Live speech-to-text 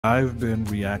I've been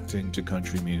reacting to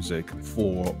country music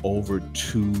for over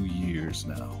 2 years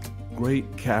now.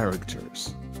 Great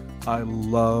characters. I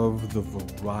love the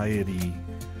variety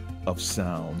of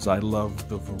sounds. I love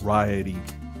the variety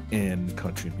in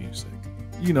country music.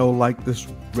 You know, like this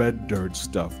red dirt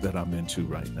stuff that I'm into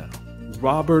right now.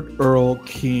 Robert Earl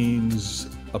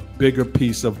Keen's A Bigger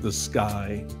Piece of the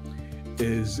Sky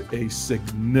is a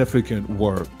significant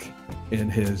work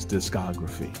in his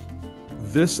discography.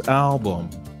 This album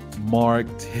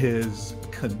marked his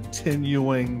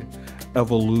continuing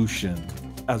evolution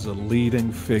as a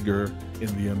leading figure in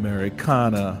the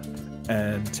Americana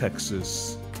and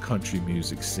Texas country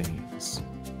music scenes.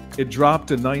 It dropped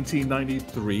in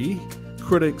 1993.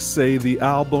 Critics say the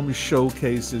album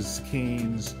showcases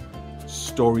Keen's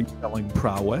storytelling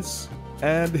prowess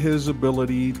and his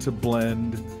ability to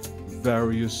blend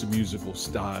various musical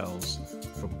styles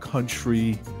from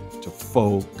country to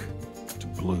folk to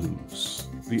blues.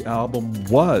 The album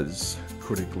was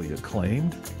critically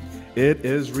acclaimed. It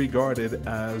is regarded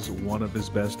as one of his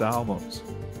best albums.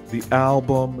 The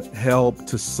album helped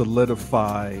to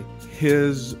solidify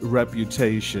his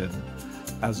reputation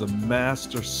as a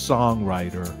master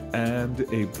songwriter and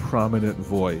a prominent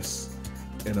voice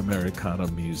in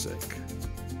Americana music.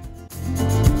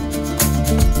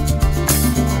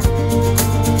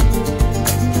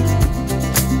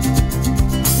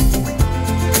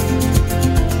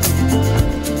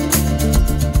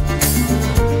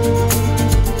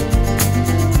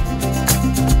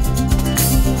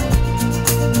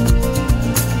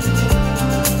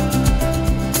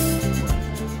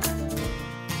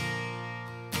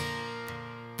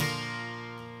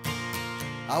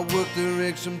 I worked the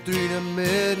rigs from 3 to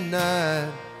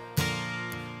midnight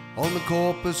on the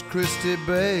Corpus Christi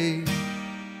Bay.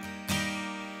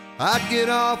 I'd get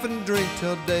off and drink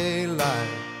till daylight,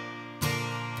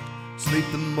 sleep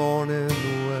the morning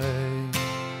away.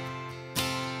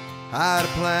 I had a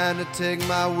plan to take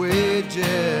my wages,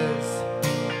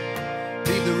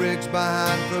 leave the rigs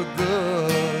behind for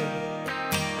good.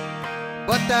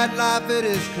 But that life, it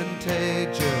is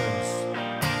contagious,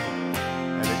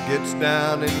 gets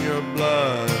down in your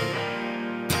blood.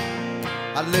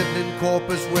 I lived in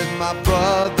Corpus with my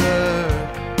brother.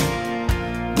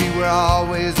 We were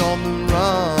always on the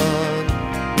run.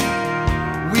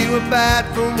 We were bad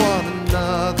for one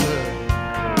another,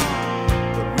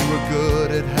 but we were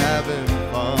good at having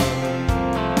fun.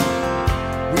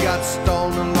 We got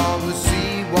stoned along the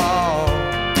seawall.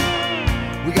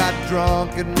 We got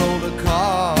drunk and rolled a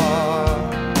car.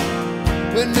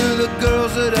 We knew the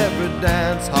girls at every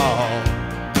dance hall,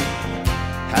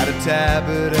 had a tab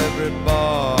at every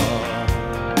bar.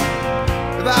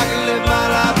 If I could live my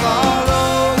life all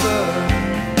over,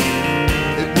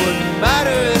 it wouldn't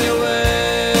matter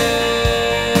anyway,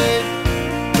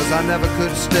 'cause I never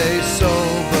could stay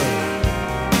sober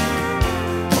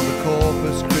on the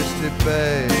Corpus Christi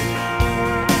Bay.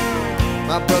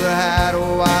 My brother had a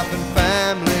wife and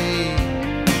family.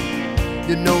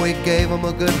 You know, he gave him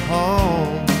a good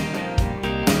home,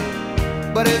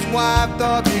 but his wife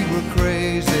thought we were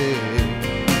crazy,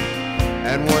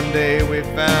 and one day we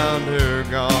found her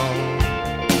gone.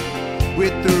 We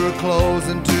threw her clothes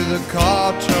into the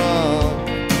car trunk,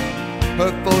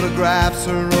 her photographs,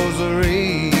 her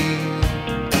rosary.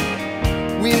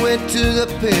 We went to the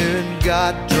pier and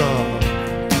got drunk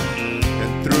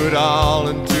and threw it all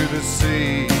into the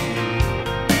sea.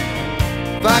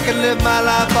 If I could live my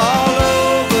life all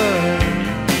over,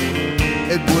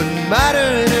 it wouldn't matter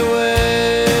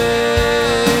anyway,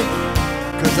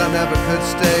 'cause I never could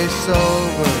stay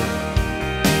sober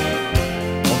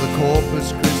on the Corpus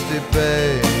Christi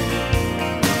Bay.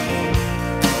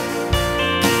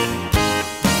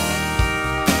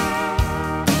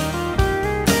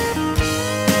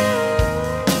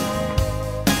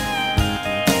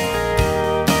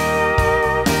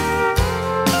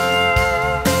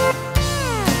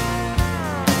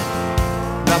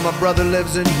 My brother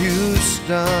lives in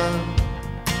Houston.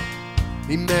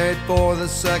 He married for the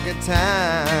second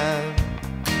time.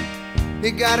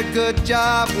 He got a good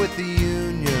job with the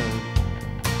union,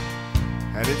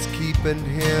 and it's keeping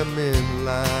him in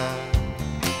line.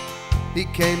 He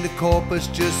came to Corpus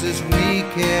just this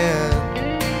weekend.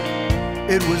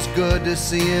 It was good to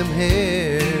see him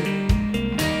here.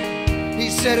 He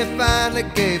said he finally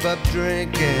gave up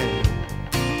drinking,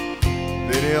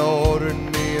 then he ordered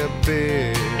me a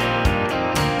beer.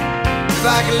 If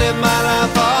I could live my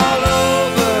life all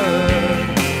over,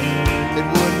 it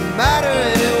wouldn't matter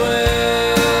anyway,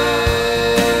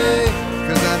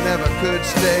 'cause I never could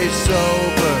stay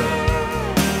sober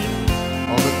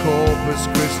on the Corpus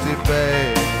Christi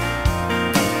Bay.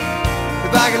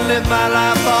 If I could live my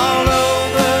life all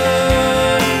over,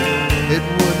 it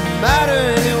wouldn't matter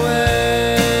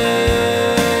anyway,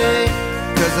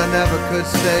 'cause I never could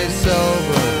stay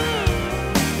sober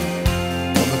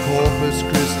on the Corpus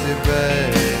Christi Bay.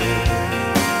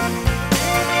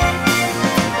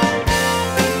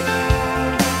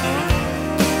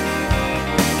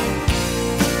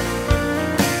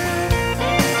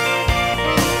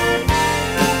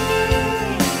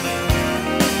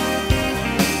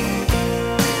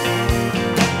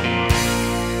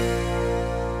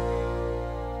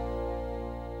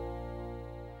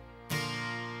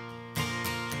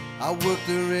 I worked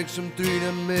the rigs from 3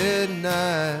 to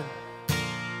midnight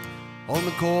on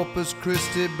the Corpus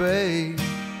Christi Bay.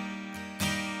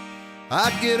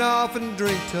 I'd get off and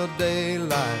drink till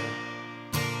daylight,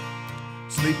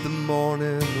 sleep the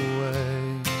morning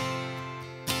away.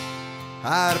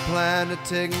 I had a plan to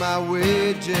take my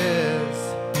wages,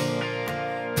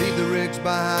 leave the rigs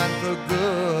behind for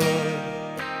good,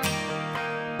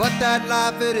 but that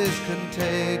life, it is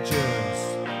contagious,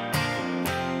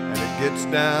 gets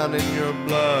down in your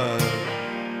blood.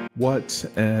 What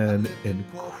an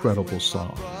incredible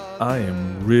song. I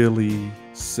am really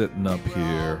sitting up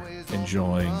here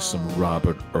enjoying some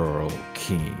Robert Earl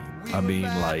Keen. I mean,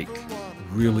 like,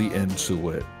 really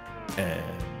into it and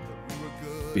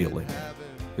feeling it.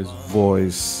 His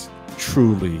voice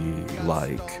truly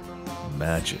like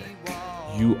magic.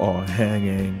 You are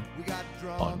hanging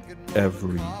on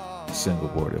every single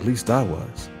word. At least I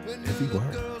was. Every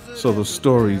word. So the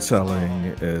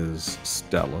storytelling is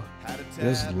stellar.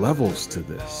 There's levels to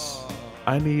this.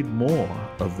 I need more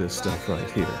of this stuff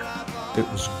right here. It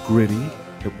was gritty.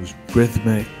 It was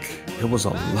rhythmic. It was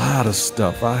a lot of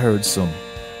stuff. I heard some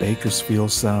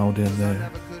Bakersfield sound in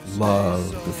there. Love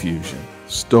the fusion.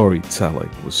 Storytelling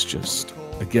was just,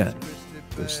 again,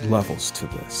 there's levels to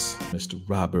this. Mr.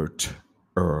 Robert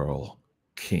Earl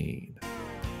Keen.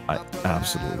 I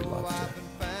absolutely loved it.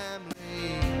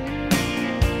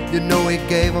 You know, he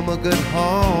gave him a good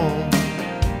home,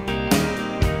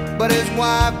 but his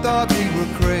wife thought we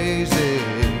were crazy,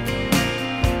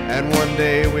 and one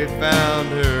day we found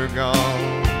her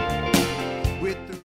gone.